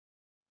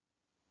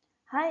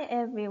Hi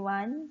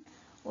everyone,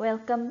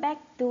 welcome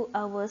back to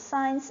our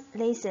science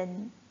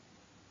lesson.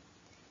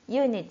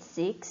 Unit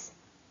 6,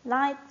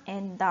 Light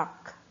and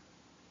Dark.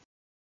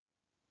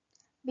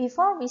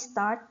 Before we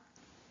start,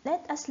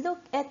 let us look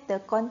at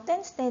the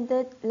content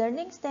standard,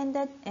 learning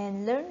standard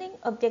and learning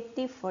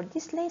objective for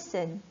this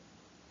lesson.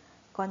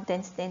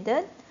 Content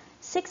standard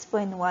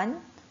 6.1,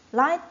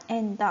 Light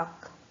and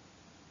Dark.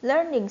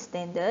 Learning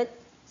standard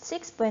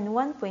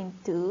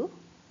 6.1.2,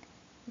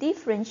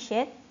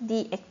 differentiate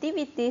the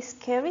activities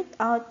carried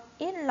out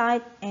in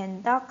light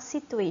and dark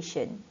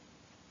situation.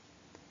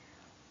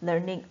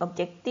 Learning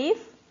objective: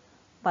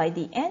 by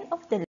the end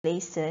of the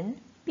lesson,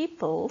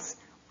 pupils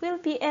will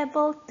be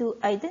able to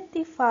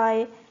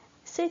identify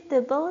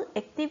suitable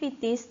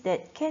activities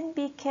that can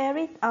be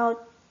carried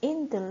out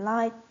in the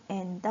light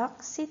and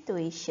dark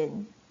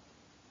situation.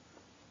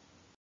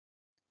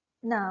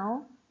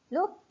 Now,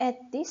 look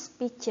at this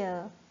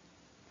picture.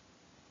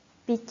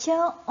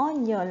 Picture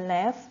on your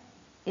left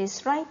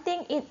is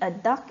writing in a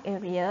dark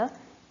area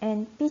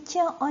and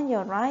picture on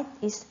your right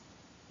is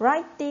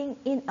writing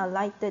in a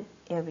lighted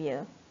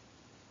area.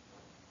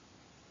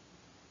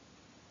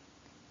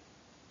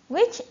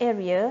 Which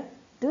area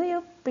do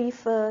you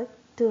prefer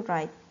to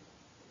write?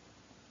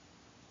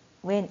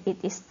 When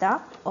it is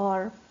dark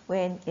or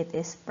when it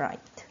is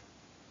bright?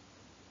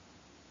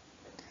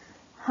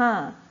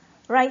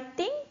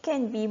 Writing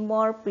can be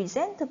more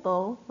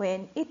presentable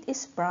when it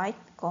is bright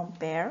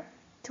compared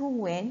to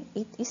when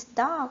it is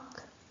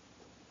dark.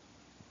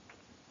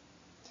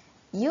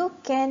 You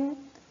can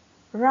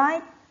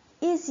write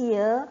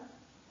easier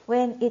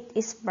when it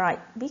is bright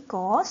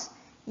because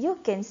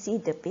you can see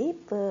the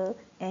paper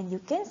and you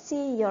can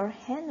see your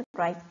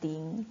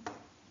handwriting.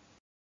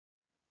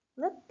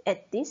 Look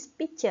at this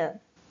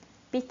picture.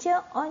 Picture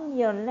on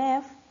your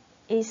left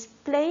is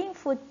playing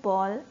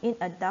football in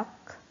a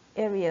dark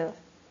area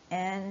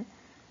and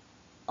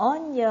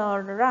on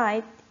your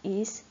right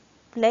is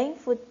playing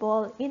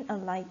football in a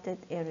lighted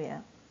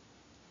area.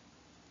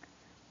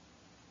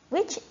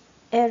 Which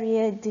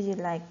area do you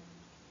like?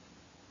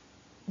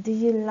 Do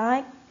you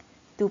like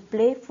to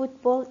play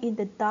football in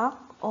the dark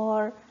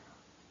or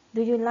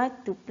do you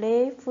like to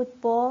play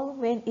football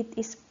when it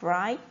is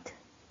bright?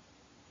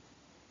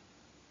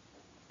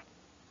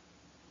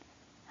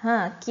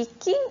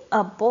 Kicking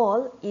a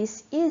ball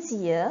is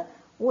easier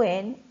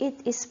when it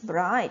is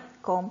bright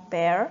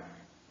compared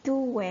to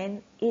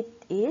when it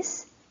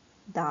is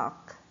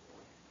dark.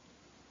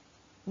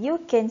 You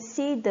can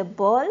see the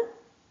ball,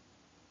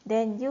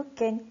 then you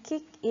can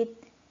kick it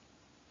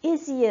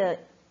easier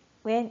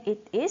when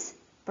it is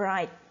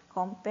bright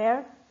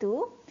compared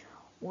to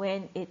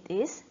when it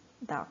is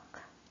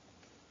dark.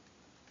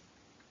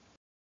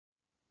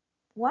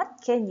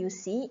 What can you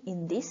see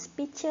in this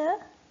picture?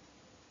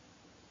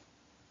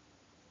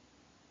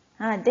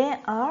 There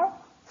are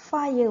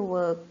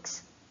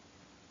fireworks.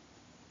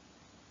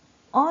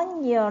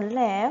 On your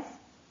left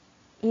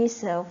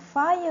is a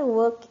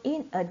firework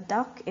in a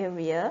dark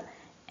area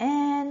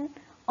and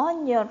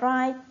on your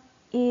right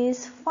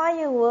is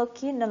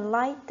firework in a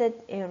lighted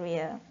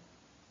area.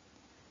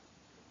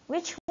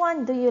 Which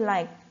one do you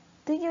like?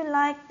 Do you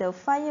like the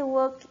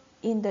firework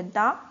in the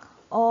dark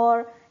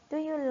or do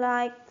you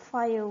like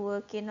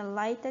firework in a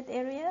lighted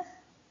area?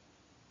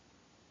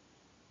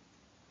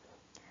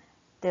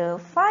 The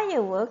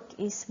firework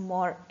is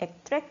more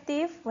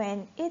attractive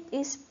when it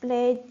is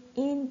played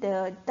in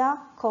the dark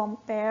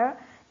compared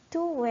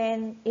to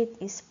when it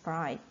is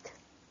bright.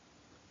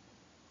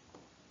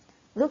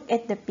 Look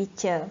at the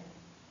picture.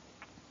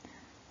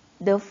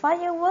 The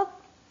firework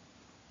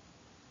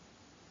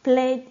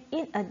played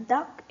in a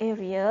dark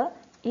area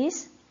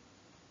is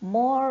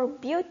more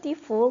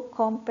beautiful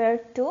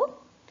compared to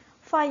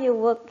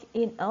firework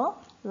in a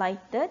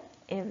lighted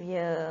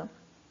area.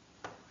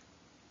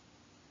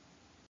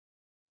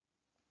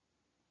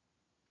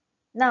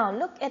 Now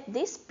look at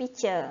this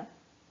picture.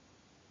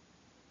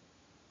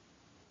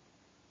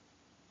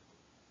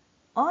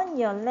 On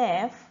your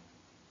left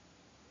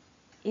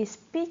is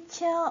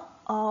picture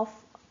of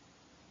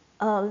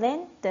a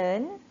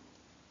lantern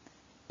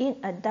in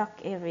a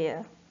dark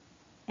area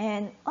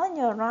and on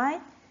your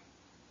right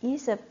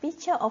is a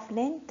picture of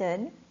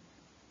lantern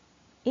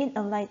in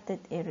a lighted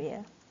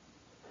area.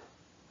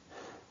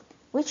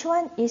 Which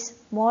one is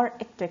more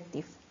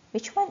attractive?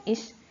 Which one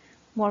is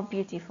more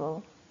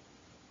beautiful?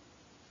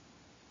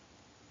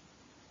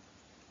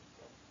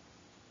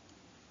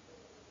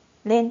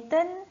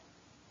 Lantern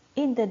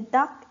in the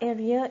dark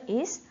area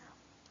is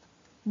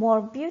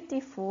more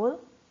beautiful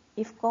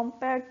if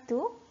compared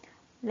to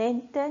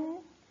lantern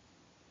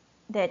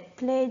that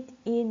played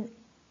in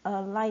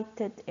a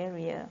lighted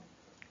area.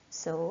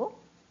 So,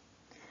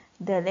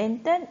 the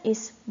lantern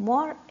is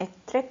more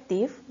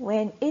attractive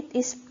when it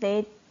is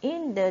played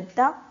in the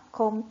dark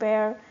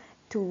compared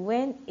to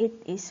when it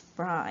is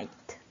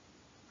bright.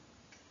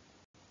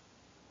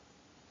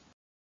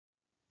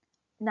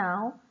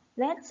 Now,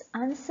 let's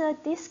answer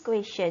this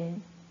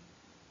question.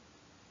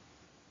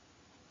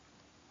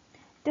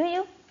 Do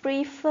you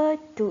prefer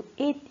to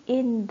eat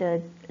in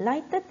the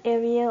lighted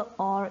area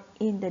or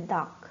in the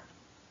dark?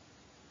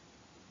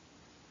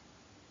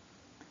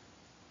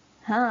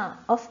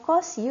 Of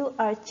course you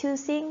are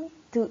choosing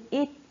to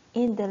eat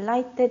in the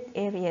lighted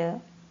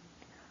area.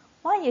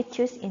 Why you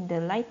choose in the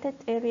lighted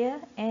area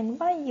and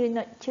why you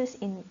not choose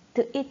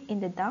to eat in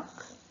the dark?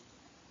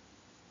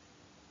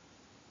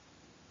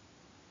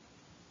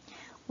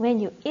 When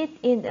you eat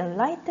in a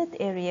lighted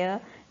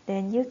area,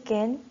 then you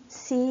can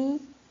see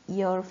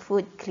your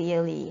food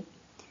clearly.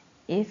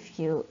 If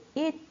you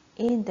eat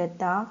in the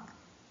dark,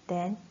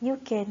 then you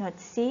cannot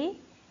see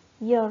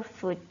your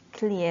food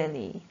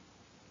clearly.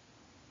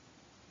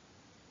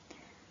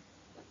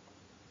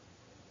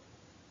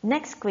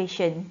 Next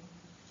question.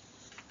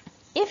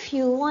 If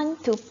you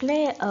want to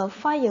play a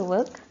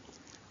firework,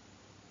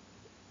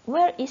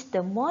 where is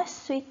the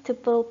most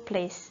suitable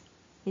place?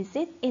 Is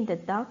it in the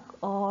dark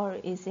or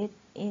is it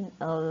in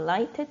a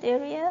lighted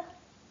area?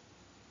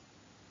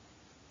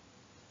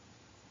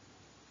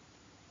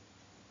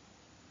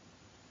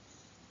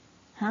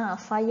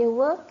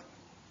 Firework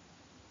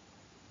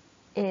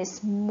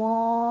is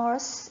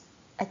most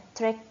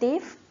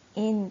attractive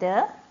in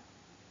the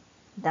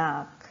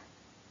dark.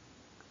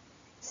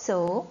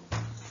 So,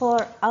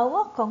 for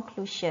our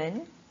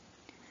conclusion,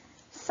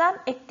 some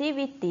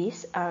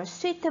activities are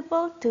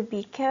suitable to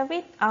be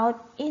carried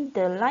out in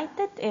the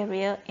lighted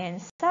area and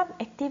some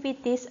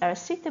activities are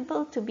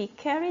suitable to be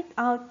carried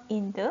out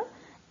in the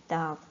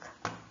dark.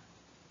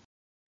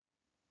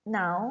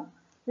 Now,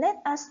 let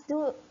us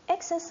do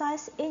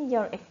exercise in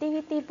your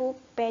activity book,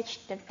 page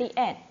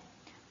 38.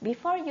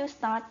 Before you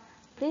start,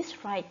 please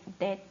write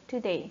that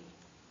today.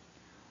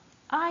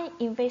 I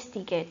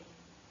investigate.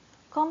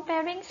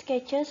 Comparing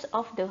sketches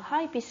of the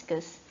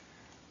hibiscus,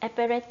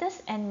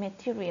 apparatus and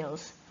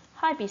materials.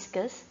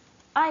 Hibiscus,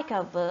 eye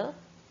cover,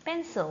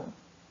 pencil.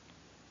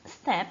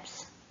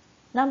 Steps.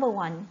 Number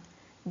 1.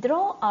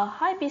 Draw a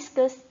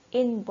hibiscus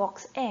in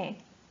box A.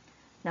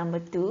 Number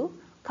 2.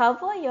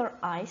 Cover your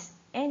eyes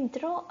and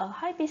draw a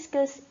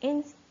hibiscus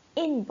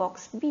in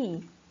box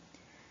B.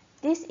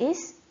 This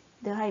is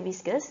the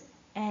hibiscus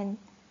and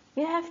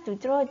you have to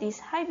draw this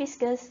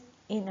hibiscus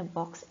in a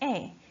box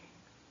A.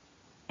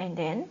 And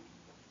then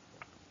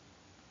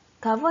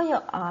cover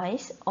your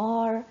eyes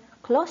or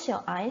close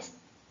your eyes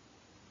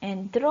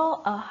and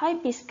draw a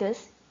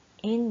hibiscus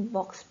in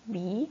box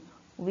B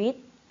with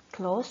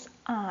closed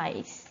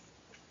eyes.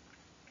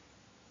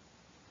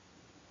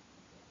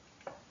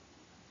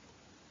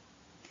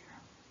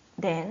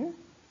 Then,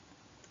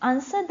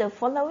 answer the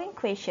following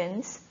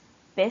questions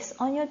based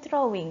on your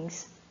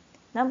drawings.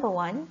 Number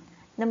 1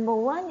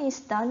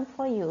 is done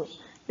for you.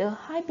 The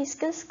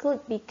hibiscus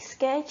could be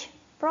sketched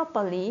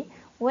properly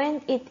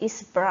when it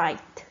is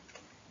bright.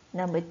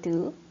 Number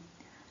 2,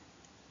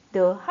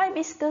 the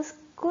hibiscus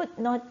could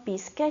not be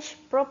sketched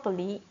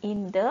properly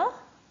in the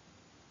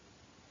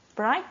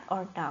bright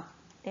or dark.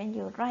 Then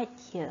you write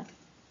here.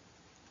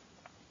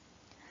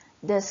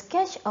 The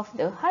sketch of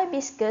the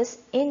hibiscus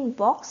in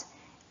box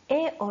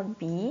A or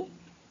B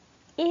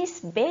is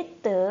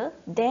better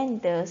than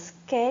the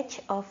sketch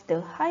of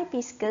the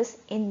hibiscus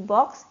in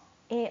box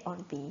A or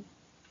B.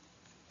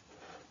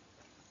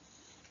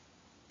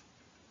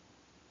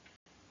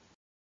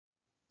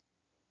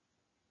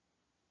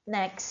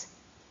 Next,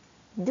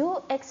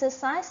 do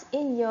exercise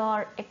in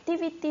your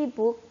activity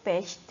book,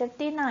 page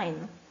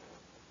 39.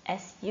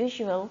 As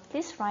usual,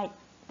 please write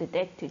the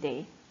date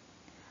today.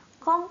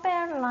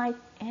 Compare light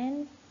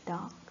and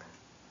dark.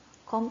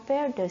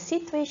 Compare the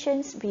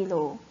situations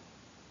below.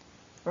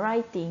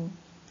 Writing.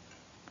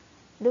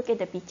 Look at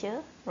the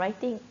picture,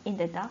 writing in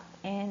the dark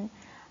and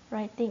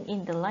writing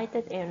in the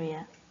lighted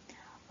area.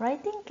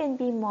 Writing can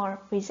be more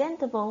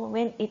presentable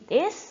when it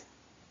is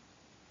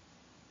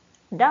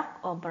dark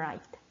or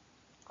bright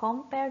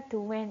compared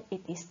to when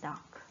it is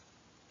dark.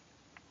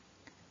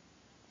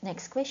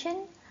 Next question,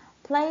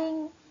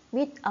 playing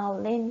with a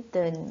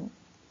lantern.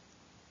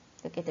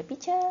 Look at the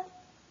picture.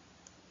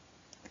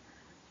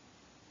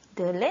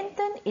 The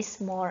lantern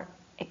is more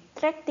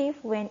attractive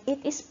when it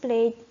is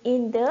played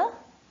in the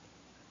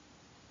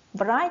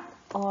bright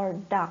or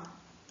dark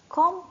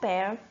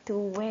compared to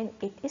when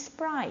it is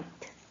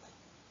bright.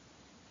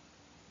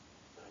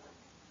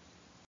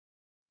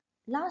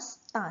 Last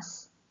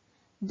task.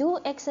 Do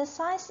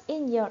exercise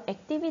in your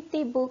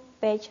activity book,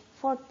 page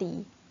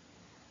 40.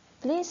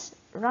 Please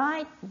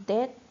write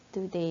that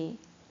today.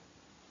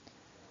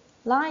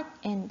 Light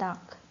and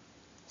dark.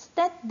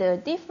 State the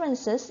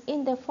differences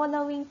in the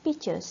following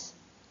pictures.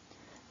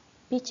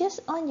 Pictures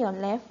on your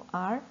left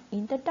are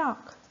in the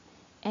dark,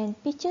 and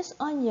pictures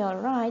on your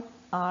right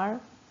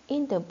are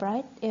in the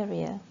bright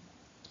area.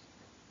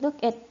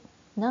 Look at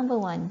number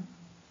 1.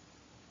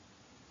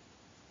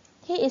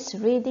 He is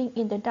reading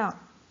in the dark.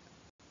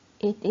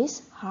 It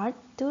is hard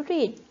to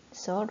read,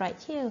 so right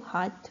here,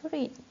 hard to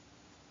read.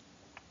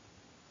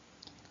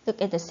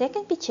 Look at the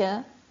second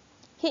picture.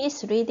 He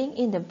is reading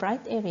in the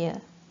bright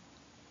area.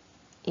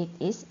 It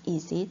is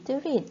easy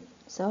to read,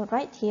 so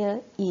right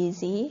here,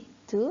 easy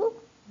to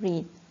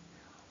read.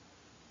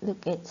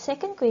 Look at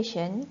second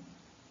question.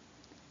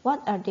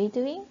 What are they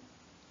doing?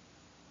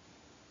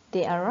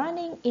 They are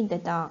running in the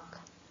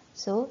dark.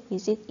 So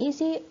is it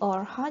easy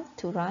or hard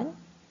to run?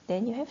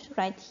 then you have to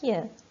write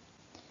here.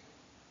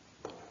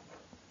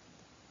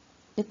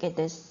 Look at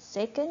the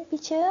second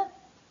picture.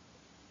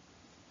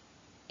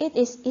 It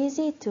is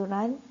easy to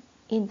run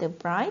in the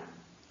bright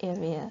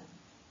area.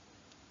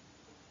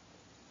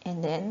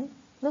 And then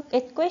look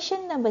at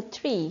question number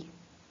 3.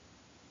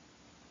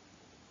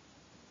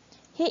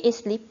 He is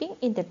sleeping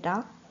in the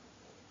dark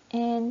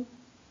and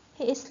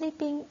he is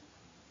sleeping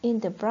in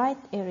the bright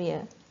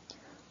area.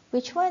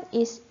 Which one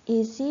is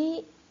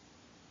easy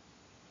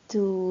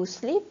to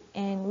sleep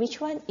and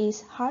which one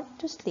is hard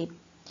to sleep?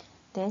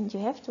 Then you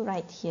have to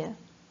write here.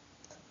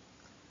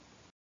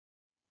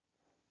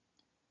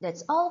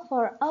 That's all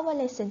for our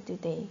lesson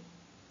today.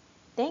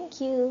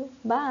 Thank you.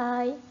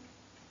 Bye.